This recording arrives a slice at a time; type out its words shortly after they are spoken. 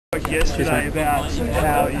Yesterday about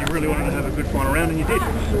how you really wanted to have a good final round, and you did.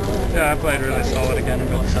 Yeah, I played really solid again,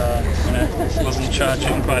 but wasn't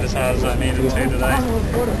charging quite as hard as I needed to today.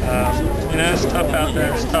 It's tough out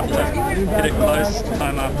there. It's tough to hit it close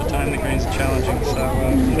time after time. The greens are challenging, so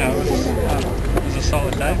it was a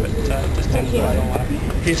solid day, but just didn't go all out.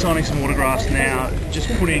 You're signing some autographs now, just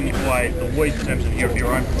putting away the week in terms of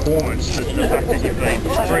your own performance, the fact that you've been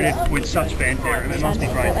treated with such fanfare, and it must be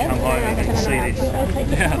great to come home and see this.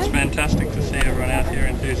 Yeah, it's fantastic to see everyone out here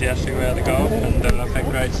enthusiastic about the golf, and I've had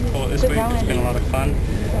great support this week. It's been a lot of fun,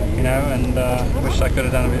 and wish I could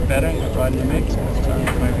have done a bit better and got right in the mix,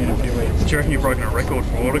 but maybe in a few weeks. Do you reckon you've broken a record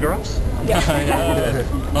for autographs? Yeah,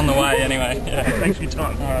 on the way anyway. Yeah. Thanks for your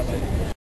time. All right, mate.